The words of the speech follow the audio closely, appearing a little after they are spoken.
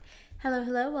Hello,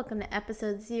 hello. Welcome to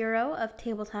episode 0 of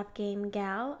Tabletop Game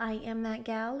Gal. I am that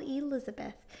gal,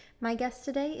 Elizabeth. My guest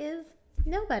today is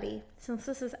nobody. Since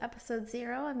this is episode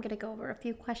 0, I'm going to go over a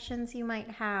few questions you might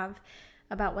have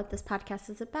about what this podcast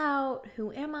is about,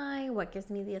 who am I, what gives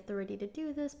me the authority to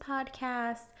do this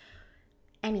podcast,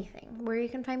 anything. Where you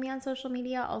can find me on social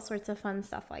media, all sorts of fun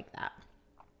stuff like that.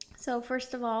 So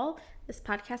first of all, this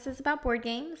podcast is about board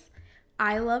games.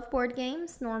 I love board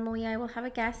games. Normally I will have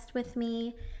a guest with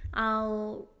me.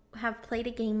 I'll have played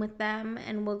a game with them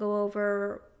and we'll go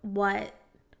over what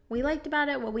we liked about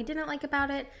it, what we didn't like about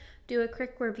it, do a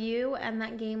quick review, and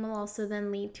that game will also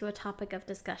then lead to a topic of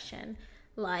discussion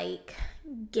like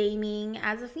gaming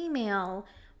as a female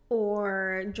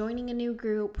or joining a new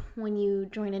group when you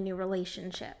join a new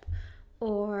relationship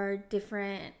or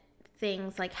different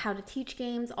things like how to teach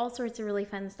games, all sorts of really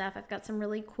fun stuff. I've got some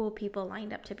really cool people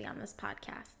lined up to be on this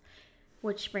podcast.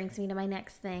 Which brings me to my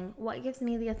next thing. What gives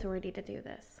me the authority to do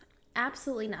this?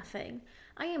 Absolutely nothing.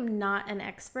 I am not an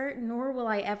expert, nor will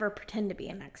I ever pretend to be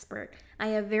an expert. I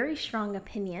have very strong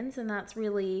opinions, and that's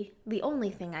really the only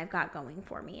thing I've got going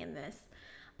for me in this.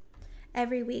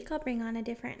 Every week I'll bring on a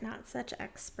different not such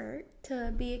expert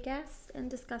to be a guest and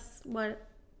discuss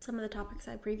some of the topics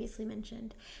I previously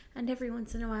mentioned. And every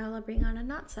once in a while I'll bring on a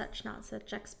not such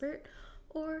expert,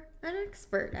 or an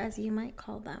expert as you might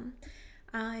call them.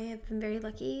 I have been very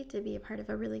lucky to be a part of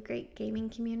a really great gaming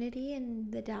community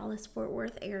in the Dallas-Fort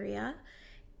Worth area.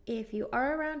 If you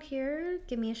are around here,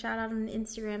 give me a shout out on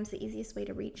Instagram. It's the easiest way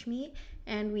to reach me,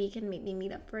 and we can maybe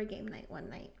meet up for a game night one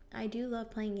night. I do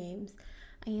love playing games.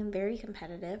 I am very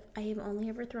competitive. I have only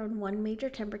ever thrown one major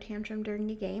temper tantrum during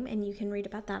a game, and you can read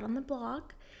about that on the blog.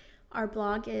 Our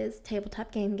blog is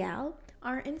Tabletop Game Gal.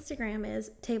 Our Instagram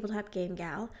is Tabletop Game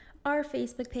Gal. Our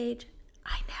Facebook page,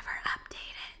 I never update it,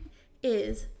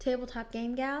 is Tabletop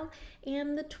Game Gal,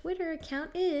 and the Twitter account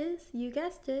is, you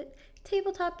guessed it,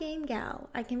 Tabletop Game Gal.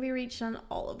 I can be reached on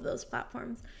all of those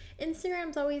platforms.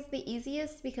 Instagram's always the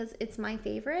easiest because it's my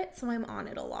favorite, so I'm on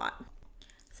it a lot.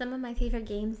 Some of my favorite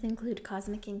games include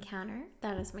Cosmic Encounter.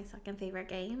 That is my second favorite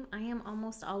game. I am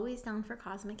almost always down for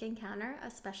Cosmic Encounter,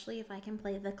 especially if I can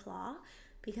play the Claw,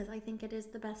 because I think it is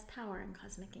the best power in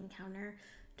Cosmic Encounter.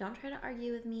 Don't try to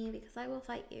argue with me because I will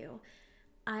fight you.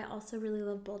 I also really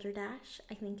love Boulder Dash.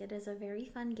 I think it is a very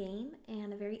fun game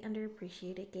and a very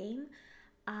underappreciated game.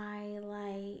 I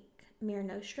like Mare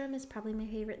Nostrum is probably my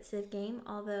favorite Civ game,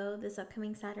 although this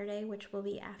upcoming Saturday, which will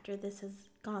be after this has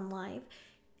gone live,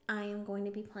 I am going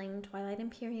to be playing Twilight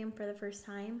Imperium for the first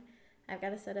time. I've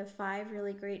got a set of 5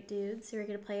 really great dudes who are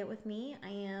going to play it with me. I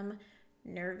am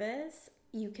nervous.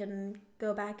 You can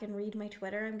go back and read my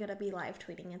Twitter. I'm going to be live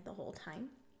tweeting it the whole time.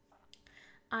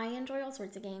 I enjoy all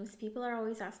sorts of games. People are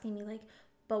always asking me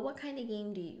but what kind of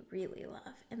game do you really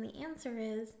love? And the answer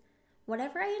is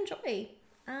whatever I enjoy.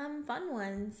 Fun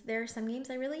ones. There are some games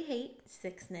I really hate,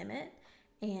 Six Nimit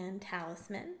and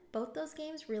Talisman. Both those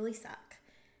games really suck.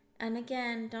 And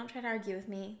again, don't try to argue with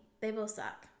me. They both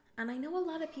suck. And I know a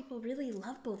lot of people really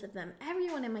love both of them.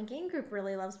 Everyone in my game group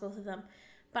really loves both of them.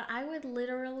 But I would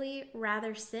literally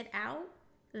rather sit out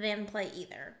than play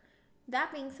either.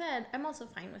 That being said, I'm also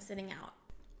fine with sitting out.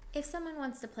 If someone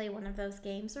wants to play one of those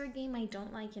games or a game I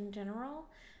don't like in general,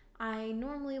 I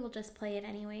normally will just play it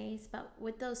anyways, but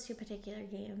with those 2 particular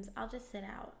games, I'll just sit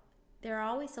out. There are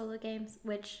always solo games,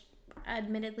 which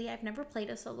admittedly I've never played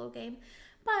a solo game,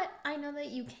 but I know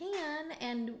that you can,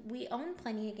 and we own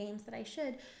plenty of games that I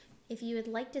should. If you would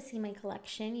like to see my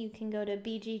collection, you can go to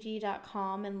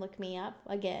bgg.com and look me up.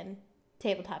 Again,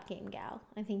 Tabletop Game Gal.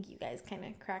 I think you guys kind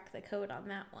of cracked the code on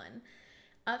that one.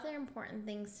 Other important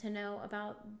things to know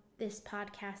about this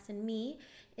podcast and me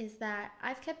is that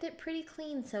I've kept it pretty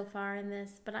clean so far in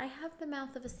this, but I have the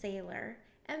mouth of a sailor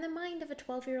and the mind of a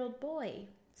 12-year-old boy.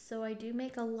 So I do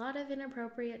make a lot of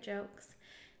inappropriate jokes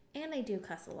and I do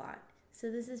cuss a lot.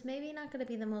 So this is maybe not going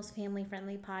to be the most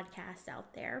family-friendly podcast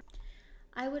out there.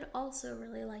 I would also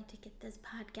really like to get this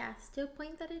podcast to a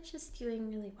point that it's just doing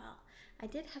really well. I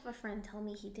did have a friend tell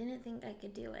me he didn't think I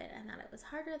could do it and that it was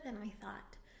harder than I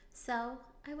thought. So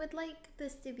I would like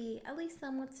this to be at least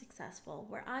somewhat successful,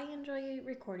 where I enjoy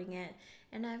recording it,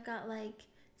 and I've got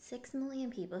 6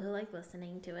 million people who like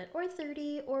listening to it, or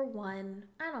 30, or 1,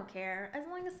 I don't care, as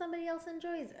long as somebody else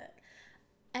enjoys it.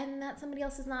 And that somebody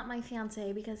else is not my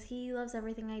fiance, because he loves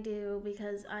everything I do,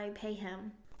 because I pay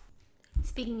him.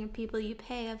 Speaking of people you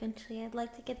pay, eventually I'd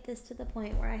like to get this to the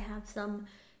point where I have some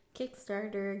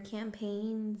Kickstarter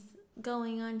campaigns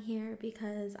going on here,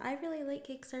 because I really like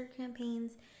Kickstarter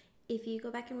campaigns. If you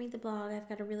go back and read the blog, I've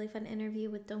got a really fun interview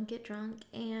with Don't Get Drunk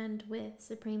and with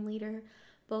Supreme Leader,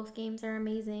 Both games are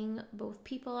amazing. Both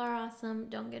people are awesome.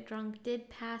 Don't Get Drunk did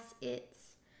pass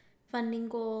its funding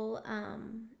goal,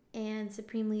 and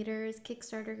Supreme Leaders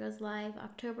Kickstarter goes live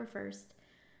October 1st.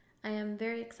 I am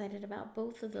very excited about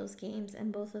both of those games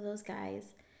and both of those guys.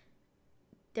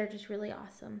 They're just really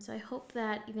awesome. So I hope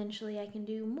that eventually I can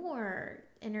do more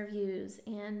interviews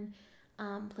and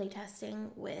playtesting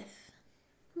with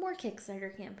more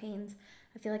Kickstarter campaigns.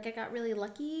 I feel like I got really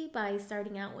lucky by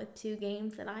starting out with 2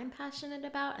 games that I'm passionate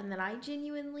about and that I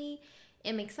genuinely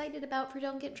am excited about for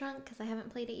Don't Get Drunk because I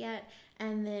haven't played it yet,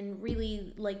 and then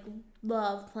really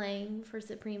love playing for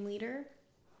Supreme Leader.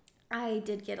 I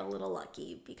did get a little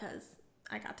lucky because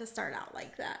I got to start out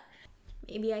like that.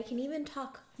 Maybe I can even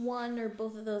talk one or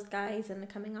both of those guys into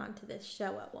coming on to this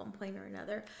show at one point or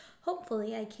another.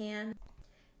 Hopefully I can.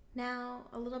 Now,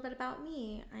 a little bit about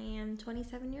me. I am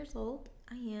 27 years old.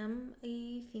 I am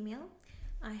a female.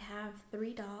 I have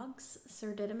 3 dogs,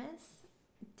 Sir Didymus,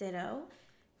 Ditto,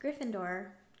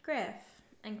 Gryffindor, Griff,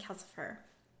 and Calcifer,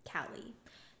 Callie,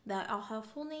 that all have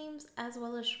full names as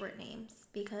well as short names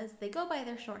because they go by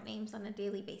their short names on a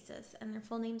daily basis, and their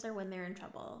full names are when they're in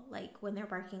trouble, like when they're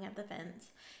barking at the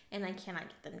fence and I cannot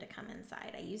get them to come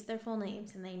inside. I use their full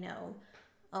names and they know,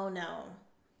 oh no,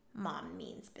 mom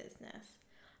means business.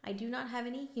 I do not have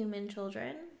any human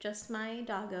children, just my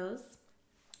doggos,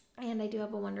 and I do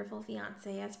have a wonderful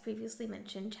fiance, as previously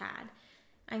mentioned, Chad.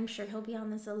 I'm sure he'll be on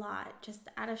this a lot, just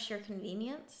out of sheer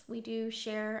convenience. We do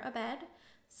share a bed,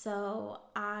 so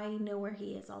I know where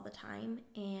he is all the time,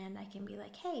 and I can be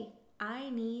like, hey, I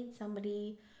need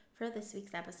somebody for this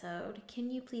week's episode. Can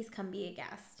you please come be a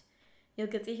guest? You'll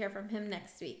get to hear from him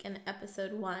next week in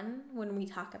episode 1 when we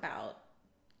talk about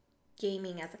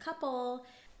gaming as a couple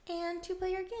and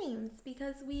 2-player games,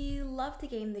 because we love to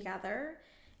game together.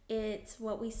 It's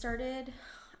what we started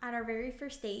at our very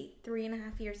first date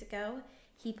 3.5 years ago.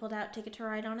 He pulled out Ticket to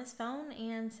Ride on his phone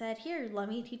and said, here, let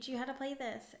me teach you how to play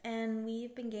this. And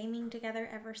we've been gaming together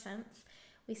ever since.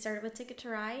 We started with Ticket to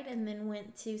Ride and then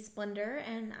went to Splendor,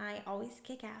 and I always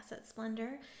kick ass at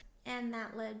Splendor. And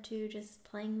that led to just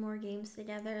playing more games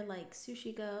together like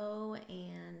Sushi Go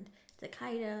and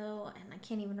Takedo, and I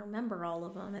can't even remember all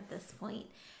of them at this point.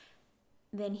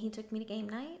 Then he took me to game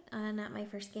night, and at my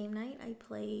first game night, I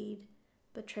played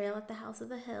Betrayal at the House of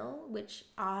the Hill, which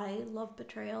I love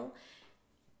Betrayal.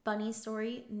 Funny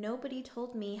story, nobody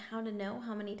told me how to know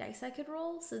how many dice I could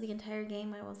roll, so the entire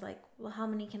game I was like, well, how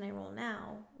many can I roll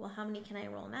now? Well, how many can I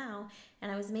roll now? And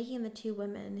I was making the 2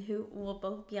 women who will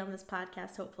both be on this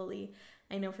podcast, hopefully.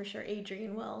 I know for sure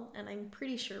Adrian will, and I'm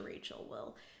pretty sure Rachel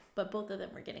will, but both of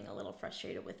them were getting a little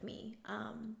frustrated with me.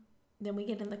 Then we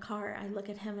get in the car, I look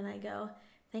at him and I go,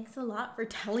 thanks a lot for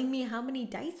telling me how many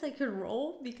dice I could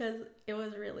roll, because it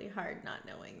was really hard not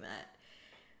knowing that.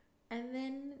 And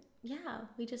then, yeah,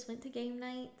 we just went to game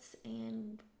nights,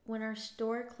 and when our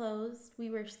store closed,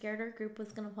 we were scared our group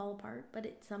was going to fall apart, but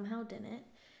it somehow didn't.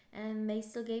 And they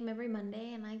still game every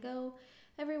Monday, and I go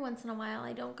every once in a while.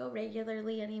 I don't go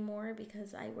regularly anymore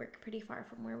because I work pretty far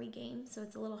from where we game, so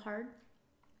it's a little hard.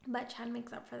 But Chad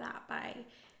makes up for that by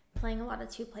playing a lot of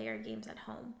 2-player games at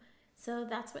home. So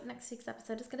that's what next week's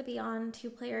episode is going to be on,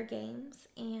 2-player games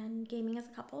and gaming as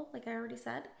a couple, like I already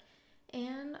said.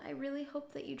 And I really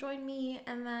hope that you join me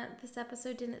and that this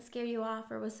episode didn't scare you off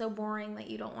or was so boring that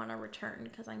you don't want to return,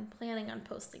 because I'm planning on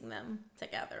posting them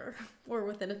together or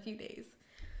within a few days.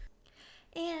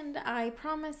 And I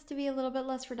promise to be a little bit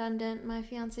less redundant. My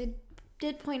fiance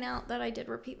did point out that I did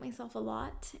repeat myself a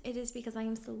lot. It is because I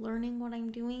am still learning what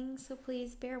I'm doing, so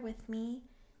please bear with me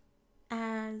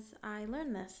as I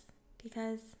learn this,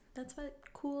 because that's what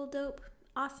cool, dope,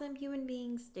 awesome human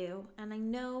beings do. And I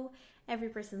know every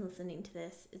person listening to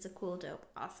this is a cool, dope,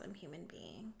 awesome human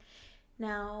being.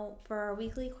 Now, for our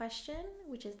weekly question,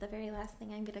 which is the very last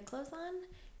thing I'm going to close on,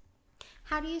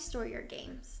 how do you store your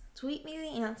games? Tweet me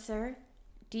the answer.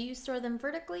 Do you store them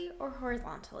vertically or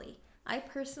horizontally? I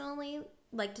personally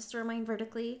like to store mine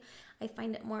vertically. I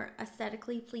find it more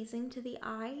aesthetically pleasing to the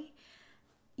eye.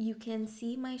 You can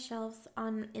see my shelves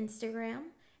on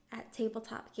Instagram at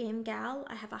Tabletop Game Gal.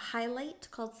 I have a highlight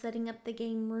called Setting Up the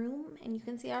Game Room, and you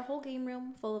can see our whole game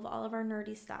room full of all of our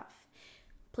nerdy stuff.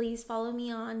 Please follow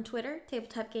me on Twitter,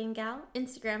 Tabletop Game Gal,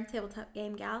 Instagram, Tabletop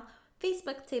Game Gal,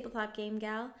 Facebook, Tabletop Game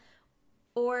Gal,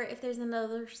 or if there's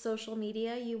another social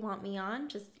media you want me on,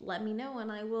 just let me know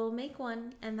and I will make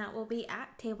one, and that will be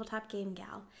at Tabletop Game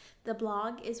Gal. The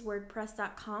blog is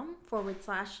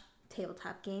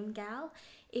wordpress.com/Tabletop Game Gal.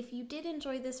 If you did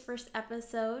enjoy this first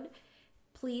episode,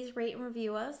 please rate and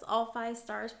review us, all 5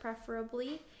 stars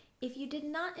preferably. If you did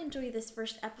not enjoy this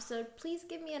first episode, please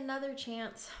give me another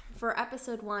chance for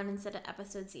episode 1 instead of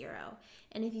episode 0.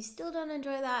 And if you still don't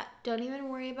enjoy that, don't even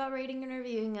worry about rating and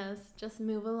reviewing us. Just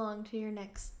move along to your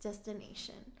next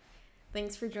destination.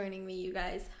 Thanks for joining me, you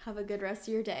guys. Have a good rest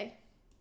of your day.